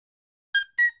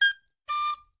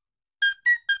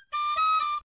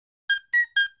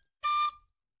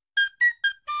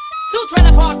Two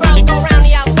trailer park girls go round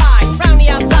the outside, round the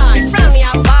outside, round the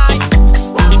outside.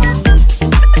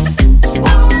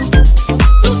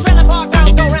 Two trailer park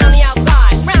girls go round the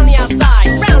outside, round the outside,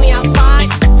 round the outside.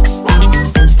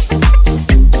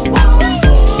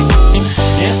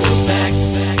 Guess who's back,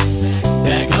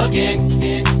 back again.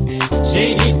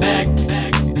 Shady's back,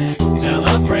 tell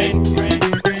a friend.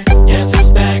 Guess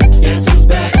who's back, guess who's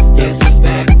back, guess who's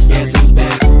back, guess who's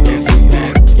back, guess who's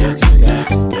back, guess who's back,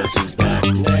 guess who's back.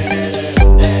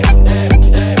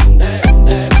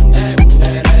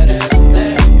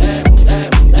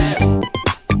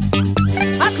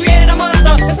 I created a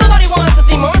monster, cause nobody wants to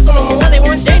see Marshall no more. They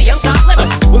want Shady, I'm chopped liver.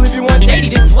 Well, if you want Shady,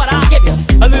 this is what I'll give you.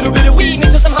 A little bit of weed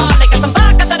mixed with some hard liquor, some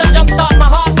vodka that'll jumpstart my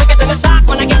heart quicker than a shock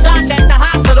when I get shocked at the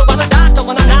hospital by the doctor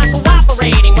when I'm not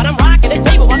cooperating, when I'm rocking the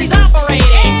table while he's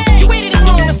operating. You waited this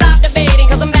long to stop debating,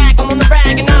 cause I'm back, I'm on the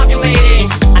brag and ovulating.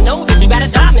 I know that you got a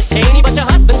job, Miss Cheney, but your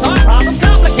husband's heart problem's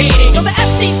complicating. So the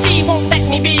FCC won't let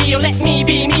me be, or let me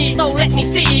be me, so let me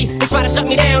see. They try to shut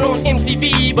me down on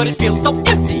MTV, but it feels so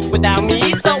empty without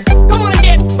me. So come on and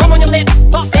get, come on your lips,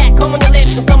 fuck that, come on your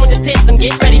lips, and come on your tits and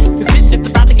get ready, cause this shit's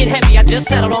about to get heavy. I just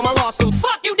settled all my lawsuits.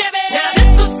 Fuck you, Debbie! Now this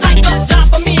looks like a job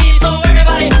for me, so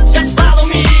everybody just follow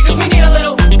me, cause we need a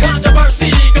little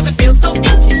controversy, cause it feels so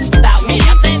empty without me.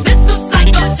 I said this looks like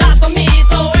a job for me,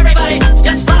 so everybody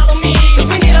just follow me, cause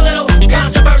we need a little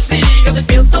controversy, cause it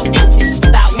feels so empty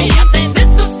without me. I said this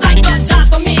looks like a job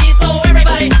for me, so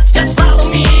everybody just follow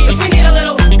me, cause we need a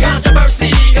little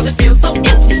controversy, cause it feels so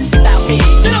empty without me.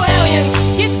 Little aliens,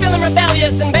 kids feeling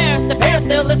rebellious, embarrassed, the parents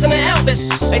still listen to Elvis.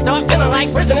 They start feeling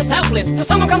like prisoners helpless, till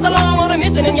someone comes along on a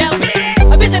mission and yells,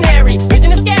 a visionary,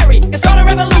 vision is scary, it's called a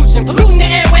revolution, polluting the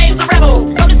airwaves, a rebel.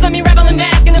 So just let me revel and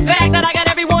bask in the fact that I got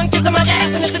everyone kissing my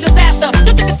ass, and it's a disaster,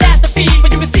 such a catastrophe.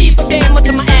 But you receive so damn much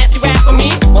of my ass, you ask for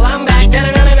me. Well, I'm back,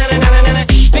 na-na-na-na-na-na-na-na.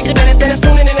 Picture minutes and I'm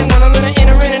tuning in and I'm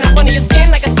entering and up under your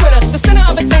skin like a splinter, the center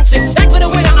of attention. Back for the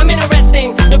winner, I'm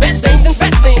interesting. The best things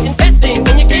investing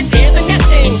in your kids' ears and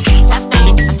nesting.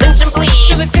 Testing, attention please.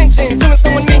 Feel attention, soon as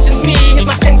someone mentions me, here's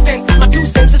my 10 cents. My 2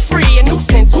 cents is free, a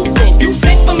nuisance. Who sent? You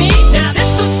sent for me? Now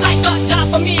this looks like a job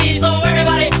for me, so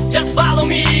everybody just follow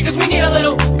me, cause we need a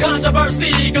little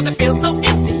controversy, cause it feels so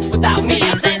empty without me.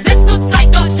 I said this looks like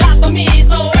a job for me,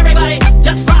 so everybody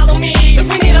just follow me, cause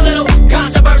we need a little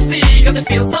controversy, cause it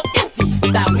feels so empty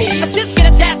without me. Let's just get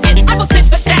a tasket, I will tip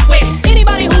for tack with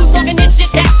anybody who's talking this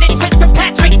shit, that shit. Chris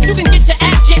Kirkpatrick, you can get your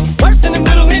ass kicked worse than the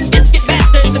middle and biscuit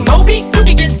bastards. And Moby, you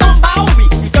can get stomped by Obi.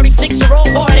 You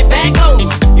 36-year-old boy, that bag lonely.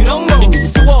 You don't know me,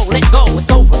 you're too old, let go,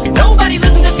 it's over. Nobody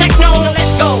listen to techno, now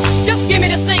let's go. Just give me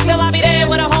the signal, I'll be there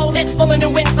with a whole list full of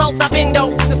new insults. I've been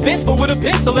dope, suspenseful with a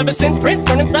pencil ever since Prince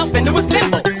turned himself into a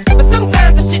symbol. But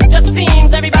sometimes the shit just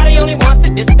seems everybody only wants to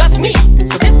discuss me.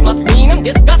 So this must mean I'm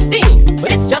disgusting,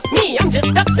 but it's just me, I'm just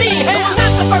obscene. Hey, I'm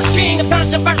not the first king of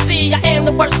controversy, I am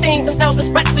the worst thing since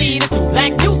Elvis Presley to do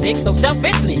black music so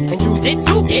selfishly and use it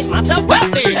to get myself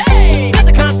wealthy. Hey, there's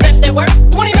a concept that works.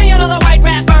 20 million other white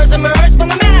rappers emerge, but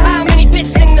no matter how many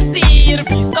fish in the sea, it'll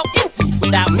be so empty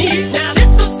without me. Now this